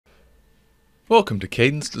Welcome to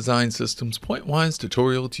Cadence Design Systems Pointwise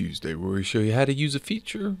Tutorial Tuesday, where we show you how to use a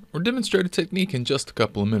feature or demonstrate a technique in just a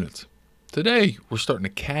couple of minutes. Today, we're starting a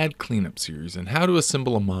CAD cleanup series on how to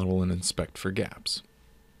assemble a model and inspect for gaps.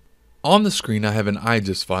 On the screen, I have an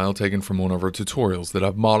IGES file taken from one of our tutorials that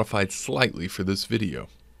I've modified slightly for this video.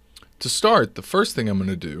 To start, the first thing I'm going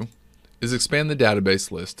to do is expand the database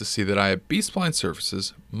list to see that I have B-spline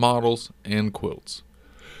surfaces, models, and quilts.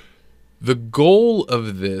 The goal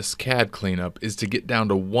of this CAD cleanup is to get down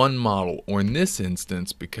to one model, or in this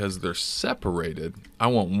instance, because they're separated, I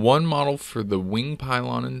want one model for the wing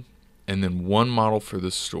pylon and then one model for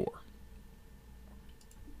the store.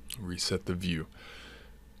 Reset the view.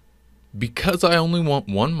 Because I only want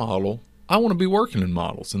one model, I want to be working in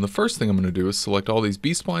models, and the first thing I'm going to do is select all these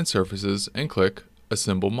B-spline surfaces and click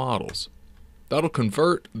Assemble Models. That'll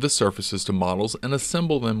convert the surfaces to models and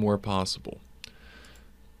assemble them where possible.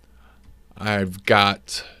 I've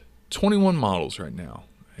got 21 models right now,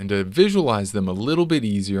 and to visualize them a little bit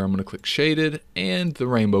easier, I'm going to click Shaded and the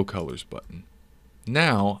Rainbow Colors button.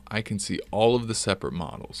 Now I can see all of the separate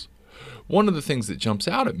models. One of the things that jumps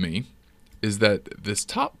out at me is that this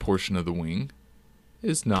top portion of the wing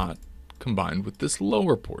is not combined with this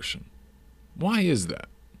lower portion. Why is that?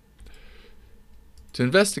 To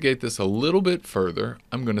investigate this a little bit further,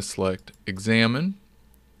 I'm going to select Examine,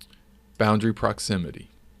 Boundary Proximity.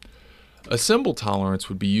 Assemble tolerance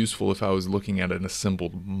would be useful if I was looking at an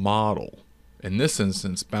assembled model. In this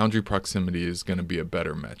instance, boundary proximity is going to be a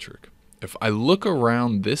better metric. If I look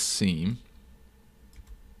around this seam,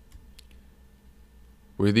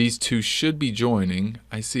 where these two should be joining,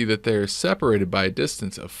 I see that they are separated by a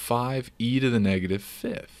distance of 5e to the negative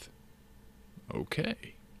fifth.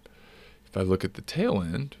 Okay. If I look at the tail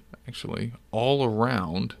end, actually, all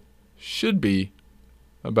around should be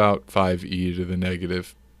about 5e to the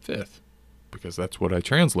negative fifth, because that's what I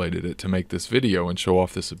translated it to make this video and show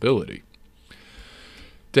off this ability.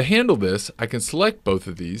 To handle this, I can select both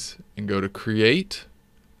of these and go to Create,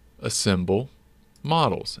 Assemble,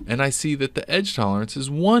 Models, and I see that the edge tolerance is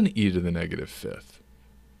 1e to the negative fifth.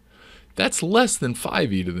 That's less than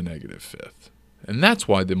 5e to the negative fifth, and that's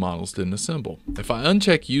why the models didn't assemble. If I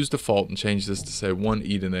uncheck Use Default and change this to say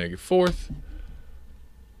 1e to the negative fourth,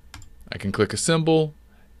 I can click Assemble,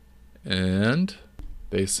 and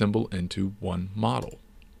they assemble into one model.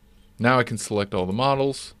 Now I can select all the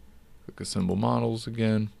models, click Assemble Models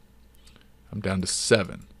again. I'm down to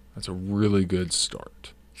 7. That's a really good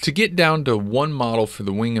start. To get down to one model for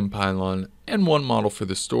the wing and pylon and one model for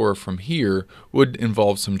the store from here would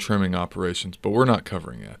involve some trimming operations, but we're not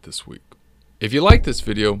covering that this week. If you like this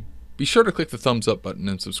video, be sure to click the thumbs up button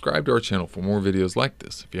and subscribe to our channel for more videos like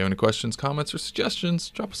this. If you have any questions, comments, or suggestions,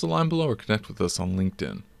 drop us a line below or connect with us on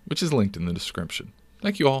LinkedIn, which is linked in the description.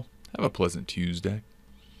 Thank you all. Have a pleasant Tuesday.